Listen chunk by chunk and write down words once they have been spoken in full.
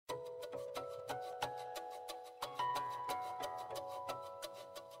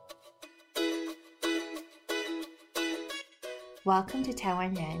Welcome to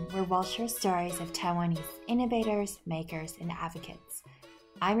Taiwan Ren, where we'll share stories of Taiwanese innovators, makers, and advocates.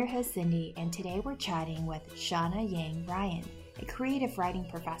 I'm your host, Cindy, and today we're chatting with Shauna Yang Ryan, a creative writing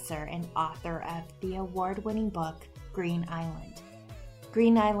professor and author of the award-winning book, Green Island.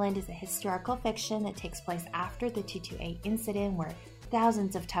 Green Island is a historical fiction that takes place after the 228 incident where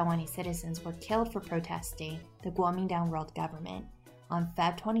thousands of Taiwanese citizens were killed for protesting the Kuomintang world government on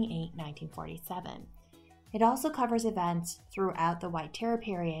Feb 28, 1947. It also covers events throughout the White Terror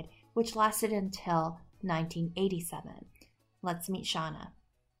period, which lasted until 1987. Let's meet Shauna.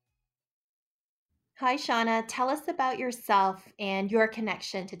 Hi, Shauna. Tell us about yourself and your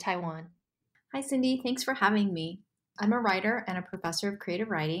connection to Taiwan. Hi, Cindy. Thanks for having me. I'm a writer and a professor of creative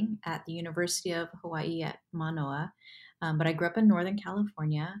writing at the University of Hawaii at Manoa, but I grew up in Northern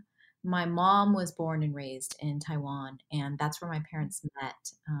California. My mom was born and raised in Taiwan, and that's where my parents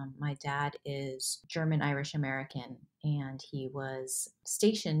met. My dad is German-Irish American, and he was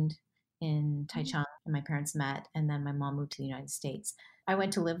stationed in Taichung, and my parents met, and then my mom moved to the United States. I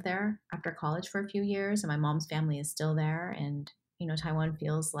went to live there after college for a few years, and my mom's family is still there, and Taiwan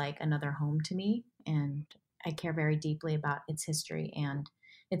feels like another home to me, and I care very deeply about its history and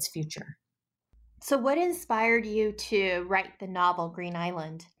its future. So what inspired you to write the novel Green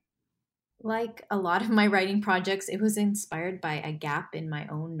Island? Like a lot of my writing projects, it was inspired by a gap in my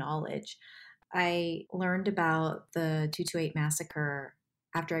own knowledge. I learned about the 228 massacre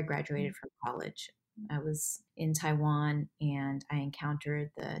after I graduated from college. I was in Taiwan and I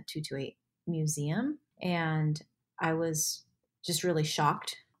encountered the 228 museum, and I was just really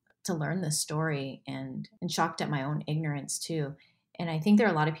shocked to learn this story and shocked at my own ignorance too. And I think there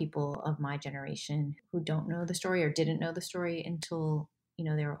are a lot of people of my generation who don't know the story or didn't know the story until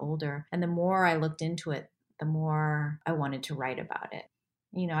they were older. And the more I looked into it, the more I wanted to write about it.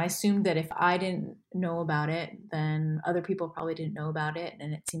 I assumed that if I didn't know about it, then other people probably didn't know about it.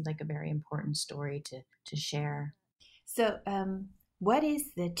 And it seemed like a very important story to share. So, what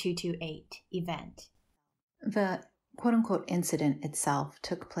is the 228 event? The quote-unquote incident itself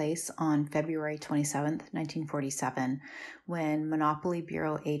took place on February 27th, 1947, when Monopoly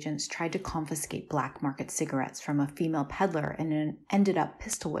Bureau agents tried to confiscate black market cigarettes from a female peddler and ended up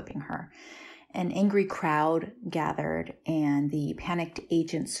pistol whipping her. An angry crowd gathered, and the panicked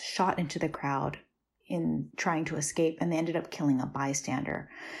agents shot into the crowd in trying to escape, and they ended up killing a bystander.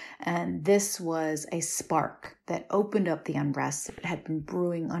 And this was a spark that opened up the unrest that had been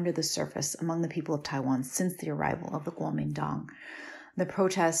brewing under the surface among the people of Taiwan since the arrival of the Kuomintang. The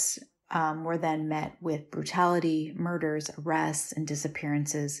protests were then met with brutality, murders, arrests, and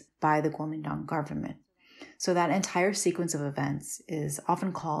disappearances by the Kuomintang government. So that entire sequence of events is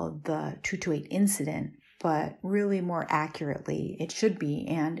often called the 228 incident, but really more accurately, it should be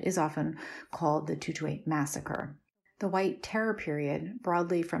and is often called the 228 massacre. The White Terror period,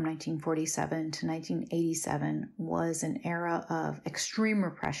 broadly from 1947 to 1987, was an era of extreme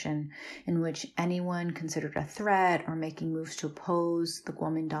repression in which anyone considered a threat or making moves to oppose the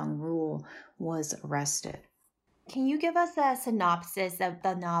Kuomintang rule was arrested. Can you give us a synopsis of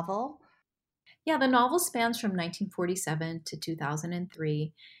the novel? Yeah, the novel spans from 1947 to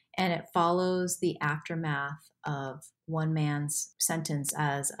 2003, and it follows the aftermath of one man's sentence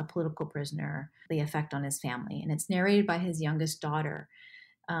as a political prisoner, the effect on his family. And it's narrated by his youngest daughter.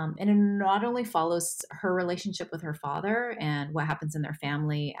 And it not only follows her relationship with her father and what happens in their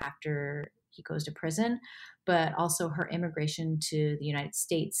family after he goes to prison, but also her immigration to the United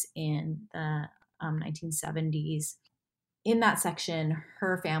States in the 1970s. In that section,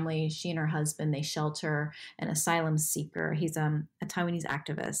 her family, she and her husband, they shelter an asylum seeker. He's a Taiwanese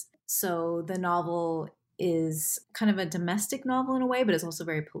activist. So the novel is kind of a domestic novel in a way, but it's also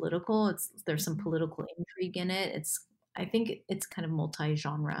very political. There's some political intrigue in it. I think it's kind of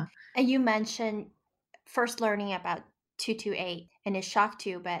multi-genre. And you mentioned first learning about 228 and it shocked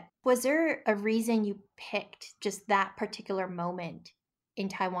you, but was there a reason you picked just that particular moment in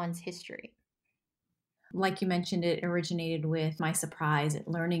Taiwan's history? Like you mentioned, it originated with my surprise at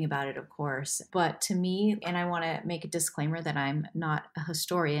learning about it, of course. But to me, and I want to make a disclaimer that I'm not a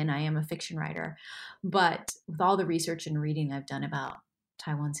historian, I am a fiction writer. But with all the research and reading I've done about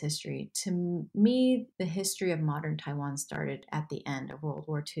Taiwan's history, to me, the history of modern Taiwan started at the end of World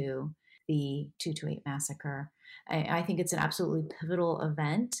War II, the 228 massacre. I think it's an absolutely pivotal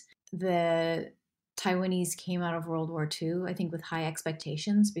event. The Taiwanese came out of World War II, I think, with high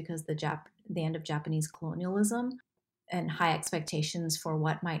expectations because the end of Japanese colonialism and high expectations for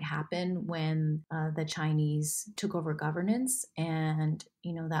what might happen when the Chinese took over governance. And,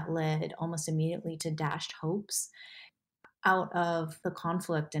 that led almost immediately to dashed hopes. Out of the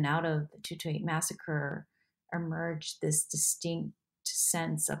conflict and out of the 228 massacre, emerged this distinct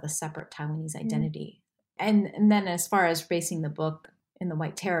sense of a separate Taiwanese identity. And then as far as basing the book in the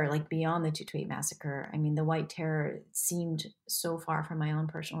White Terror, like beyond the 228 massacre, I mean, the White Terror seemed so far from my own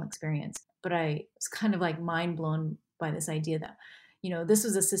personal experience, but I was kind of like mind blown by this idea that, this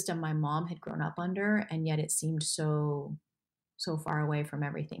was a system my mom had grown up under, and yet it seemed so far away from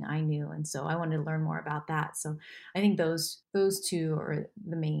everything I knew. And so I wanted to learn more about that. So I think those two are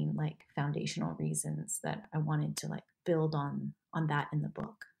the main like foundational reasons that I wanted to like build on that in the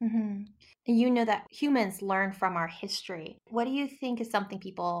book. Mm-hmm. And you know that humans learn from our history. What do you think is something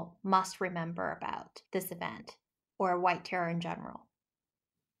people must remember about this event or White Terror in general?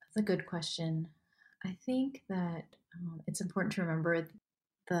 That's a good question. I think that it's important to remember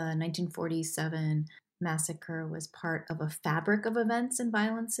the 1947 massacre was part of a fabric of events and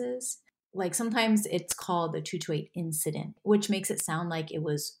violences. Like sometimes it's called the 228 incident, which makes it sound like it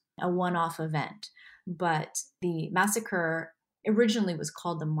was a one-off event. But the massacre originally was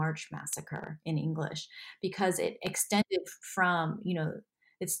called the March Massacre in English because it extended from,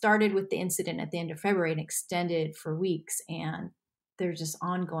 it started with the incident at the end of February and extended for weeks. And there's just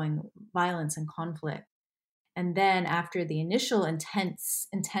ongoing violence and conflict. And then after the initial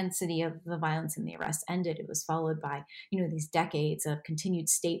intensity of the violence and the arrest ended, it was followed by, these decades of continued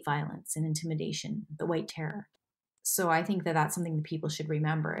state violence and intimidation, the White Terror. So I think that that's something that people should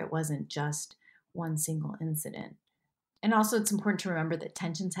remember. It wasn't just one single incident. And also it's important to remember that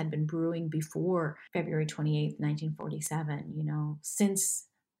tensions had been brewing before February 28th, 1947, since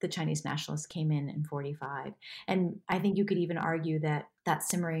the Chinese nationalists came in 1945. And I think you could even argue that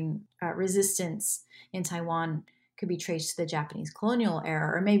simmering resistance in Taiwan could be traced to the Japanese colonial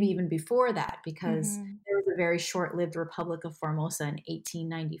era, or maybe even before that, because there was a very short-lived Republic of Formosa in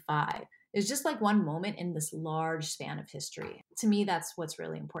 1895. It's just like one moment in this large span of history. To me, that's what's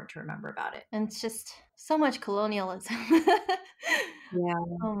really important to remember about it. And it's just so much colonialism. Yeah.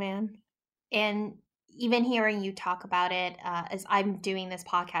 Oh, man. And even hearing you talk about it, as I'm doing this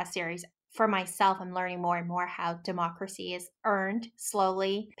podcast series, for myself, I'm learning more and more how democracy is earned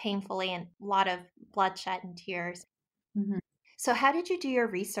slowly, painfully, and a lot of bloodshed and tears. Mm-hmm. So how did you do your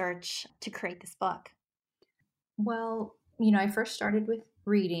research to create this book? Well, I first started with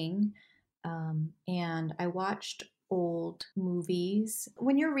reading, and I watched old movies.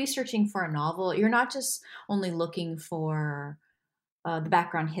 When you're researching for a novel, you're not just only looking for the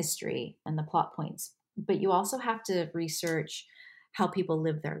background history and the plot points, but you also have to research how people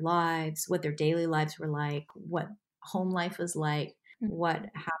live their lives, what their daily lives were like, what home life was like, what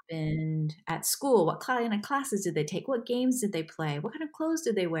happened at school, what kind of classes did they take, what games did they play, what kind of clothes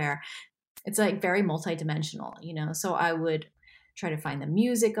did they wear. It's like very multidimensional, So I would try to find the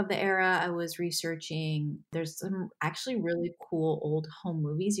music of the era I was researching. There's some actually really cool old home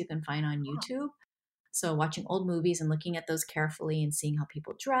movies you can find on YouTube. So watching old movies and looking at those carefully and seeing how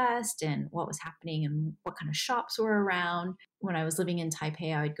people dressed and what was happening and what kind of shops were around. When I was living in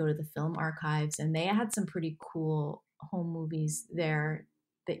Taipei, I would go to the film archives, and they had some pretty cool home movies there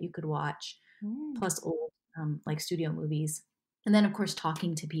that you could watch, plus old like studio movies. And then, of course,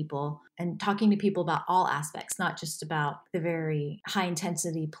 talking to people about all aspects, not just about the very high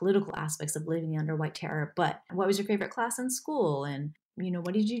intensity political aspects of living under White Terror, but what was your favorite class in school? And,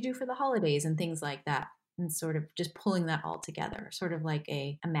 what did you do for the holidays and things like that? And sort of just pulling that all together, sort of like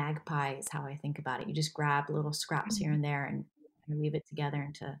a magpie is how I think about it. You just grab little scraps here and there and weave it together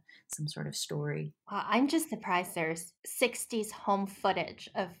into some sort of story. I'm just surprised there's 60s home footage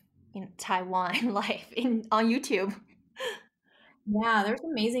of Taiwan life on YouTube. Yeah, there's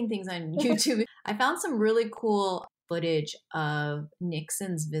amazing things on YouTube. I found some really cool footage of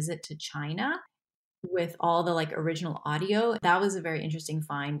Nixon's visit to China with all the like original audio. That was a very interesting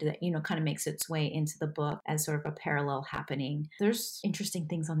find that, kind of makes its way into the book as sort of a parallel happening. There's interesting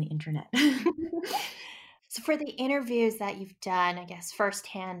things on the internet. So for the interviews that you've done, I guess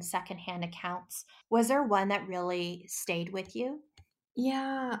firsthand, secondhand accounts, was there one that really stayed with you?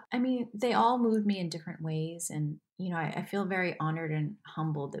 Yeah, I mean, they all moved me in different ways. And, I feel very honored and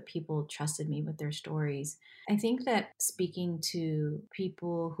humbled that people trusted me with their stories. I think that speaking to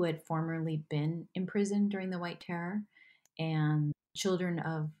people who had formerly been imprisoned during the White Terror and children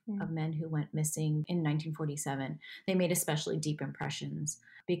of men who went missing in 1947, they made especially deep impressions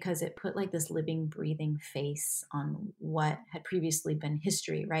because it put like this living, breathing face on what had previously been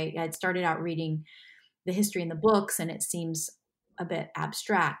history, right? I'd started out reading the history in the books and it seems a bit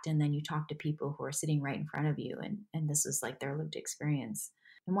abstract, and then you talk to people who are sitting right in front of you, and this is like their lived experience.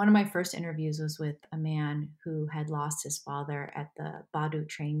 And one of my first interviews was with a man who had lost his father at the Badu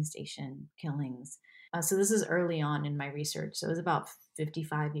train station killings. So this is early on in my research. So it was about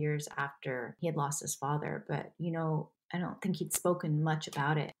 55 years after he had lost his father. But, I don't think he'd spoken much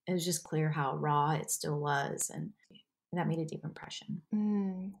about it. It was just clear how raw it still was. And that made a deep impression.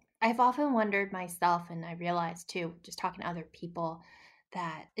 I've often wondered myself, and I realized too, just talking to other people,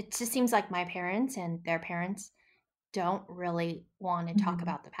 that it just seems like my parents and their parents don't really want to talk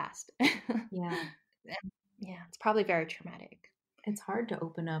about the past. Yeah. Yeah, it's probably very traumatic. It's hard to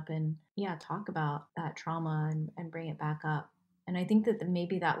open up and talk about that trauma and bring it back up. And I think that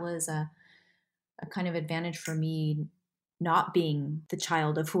maybe that was a kind of advantage for me, not being the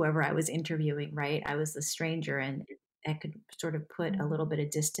child of whoever I was interviewing, right? I was the stranger, and I could sort of put a little bit of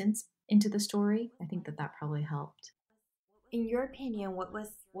distance into the story. I think that probably helped. In your opinion, what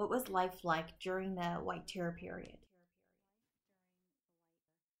was life like during the White Terror period?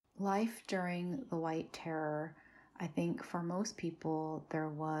 Life during the White Terror, I think for most people, there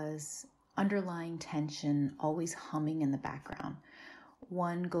was underlying tension always humming in the background.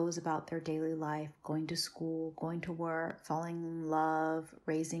 One goes about their daily life, going to school, going to work, falling in love,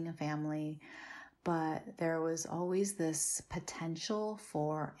 raising a family. But there was always this potential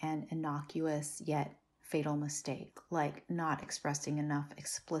for an innocuous yet fatal mistake, like not expressing enough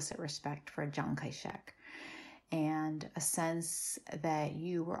explicit respect for Chiang Kai-shek, and a sense that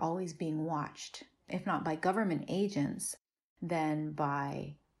you were always being watched, if not by government agents, then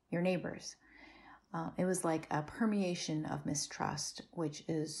by your neighbors. It was like a permeation of mistrust, which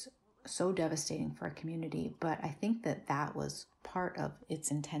is so devastating for a community, but I think that was part of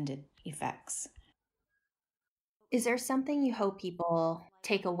its intended effects. Is there something you hope people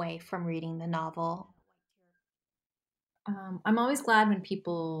take away from reading the novel? I'm always glad when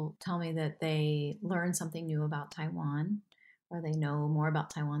people tell me that they learn something new about Taiwan, or they know more about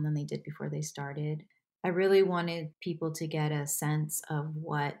Taiwan than they did before they started. I really wanted people to get a sense of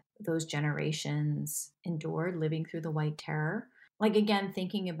what those generations endured living through the White Terror. Like, again,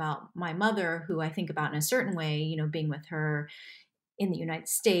 thinking about my mother, who I think about in a certain way, being with her in the United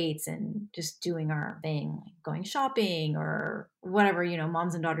States and just doing our thing, like going shopping or whatever,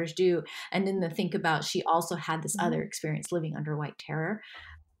 moms and daughters do. And then to think about, she also had this other experience living under White Terror.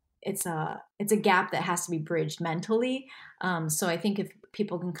 It's a gap that has to be bridged mentally. So I think if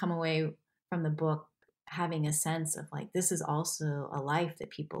people can come away from the book having a sense of like, this is also a life that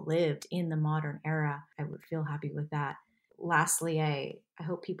people lived in the modern era, I would feel happy with that. Lastly, I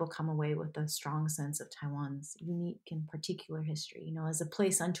hope people come away with a strong sense of Taiwan's unique and particular history, as a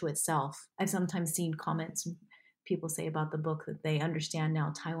place unto itself. I've sometimes seen comments people say about the book that they understand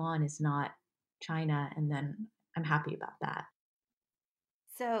now Taiwan is not China, and then I'm happy about that.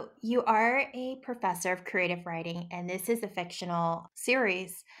 So, you are a professor of creative writing, and this is a fictional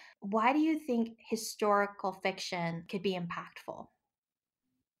series. Why do you think historical fiction could be impactful?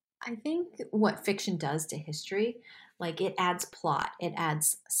 I think what fiction does to history, like it adds plot, it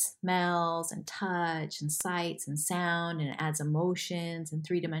adds smells and touch and sights and sound, and it adds emotions and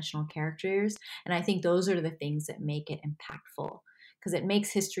three-dimensional characters. And I think those are the things that make it impactful, because it makes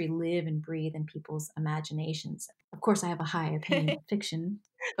history live and breathe in people's imaginations. Of course, I have a high opinion of fiction,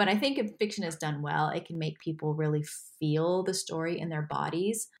 but I think if fiction is done well, it can make people really feel the story in their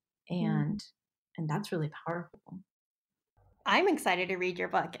bodies, and that's really powerful. I'm excited to read your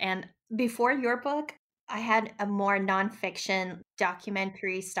book. And before your book, I had a more nonfiction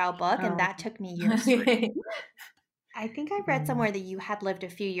documentary style book, and that took me years to read. I think I read somewhere that you had lived a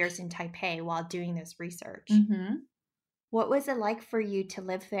few years in Taipei while doing this research. What was it like for you to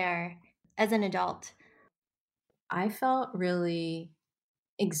live there as an adult? I felt really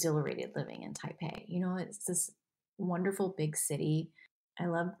exhilarated living in Taipei. It's this wonderful big city. I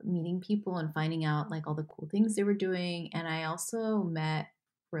love meeting people and finding out like all the cool things they were doing. And I also met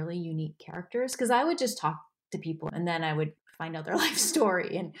really unique characters, because I would just talk to people and then I would find out their life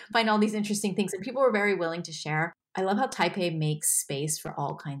story and find all these interesting things. And people were very willing to share. I love how Taipei makes space for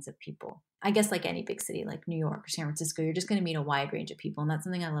all kinds of people. I guess like any big city like New York or San Francisco, you're just going to meet a wide range of people. And that's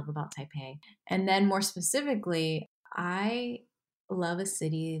something I love about Taipei. And then more specifically, I love a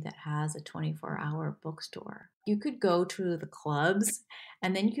city that has a 24-hour bookstore. You could go to the clubs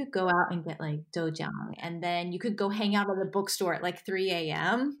and then you could go out and get like doujiang, and then you could go hang out at the bookstore at like 3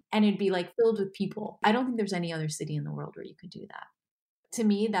 a.m. and it'd be like filled with people. I don't think there's any other city in the world where you could do that. To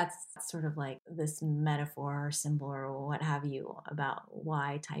me, that's sort of like this metaphor or symbol or what have you about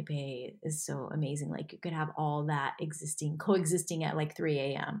why Taipei is so amazing. Like you could have all that coexisting at like 3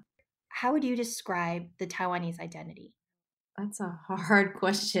 a.m. How would you describe the Taiwanese identity? That's a hard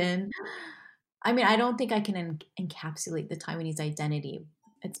question. I mean, I don't think I can encapsulate the Taiwanese identity,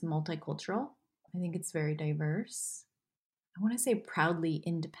 it's multicultural. I think it's very diverse. I want to say proudly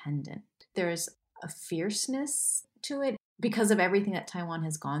independent. There's a fierceness to it because of everything that Taiwan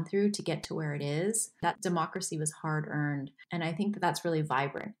has gone through to get to where it is. That democracy was hard earned. And I think that that's really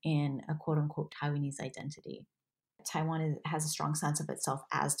vibrant in a quote unquote Taiwanese identity. Taiwan has a strong sense of itself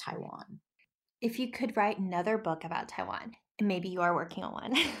as Taiwan. If you could write another book about Taiwan, and maybe you are working on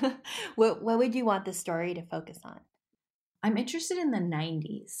one, what would you want the story to focus on? I'm interested in the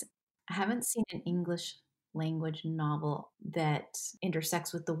 90s. I haven't seen an English language novel that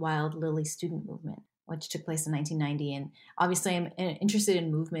intersects with the Wild Lily student movement, which took place in 1990. And obviously I'm interested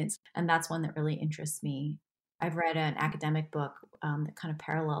in movements, and that's one that really interests me. I've read an academic book that kind of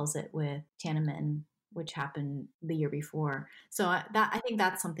parallels it with Tiananmen, which happened the year before. So I think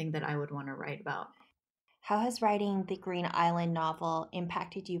that's something that I would want to write about. How has writing the Green Island novel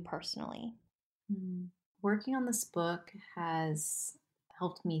impacted you personally? Working on this book has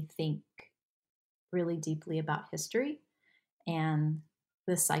helped me think really deeply about history and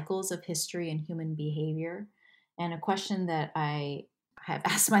the cycles of history and human behavior. And a question that I have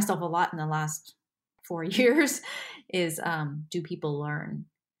asked myself a lot in the last 4 years is, do people learn?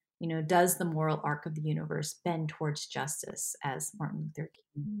 Does the moral arc of the universe bend towards justice, as Martin Luther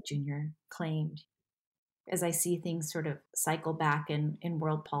King Jr. claimed? As I see things sort of cycle back in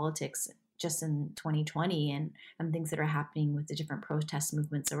world politics just in 2020 and things that are happening with the different protest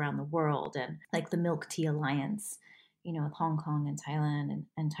movements around the world, and like the Milk Tea Alliance, with Hong Kong and Thailand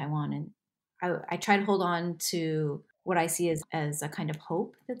and Taiwan. And I try to hold on to what I see as a kind of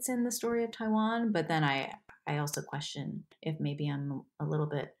hope that's in the story of Taiwan. But then I also question if maybe I'm a little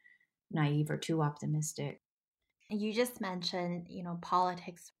bit naive or too optimistic. You just mentioned,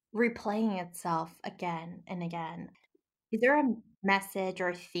 politics replaying itself again and again. Is there a message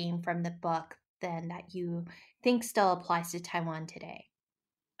or theme from the book then that you think still applies to Taiwan today?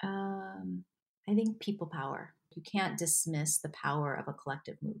 I think people power. You can't dismiss the power of a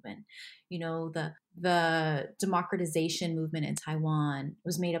collective movement. The democratization movement in Taiwan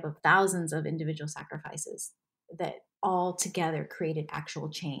was made up of thousands of individual sacrifices that all together created actual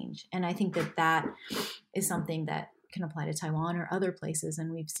change. And I think that is something that can apply to Taiwan or other places.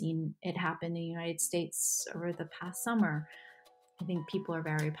 And we've seen it happen in the United States over the past summer. I think people are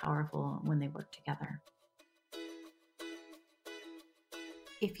very powerful when they work together.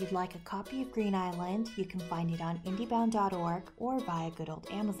 If you'd like a copy of Green Island, you can find it on indiebound.org or via good old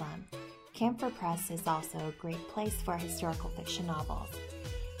Amazon. Camphor Press is also a great place for historical fiction novels.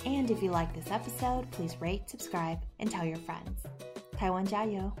 And if you like this episode, please rate, subscribe, and tell your friends. Taiwan 加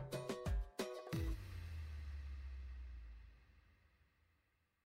油!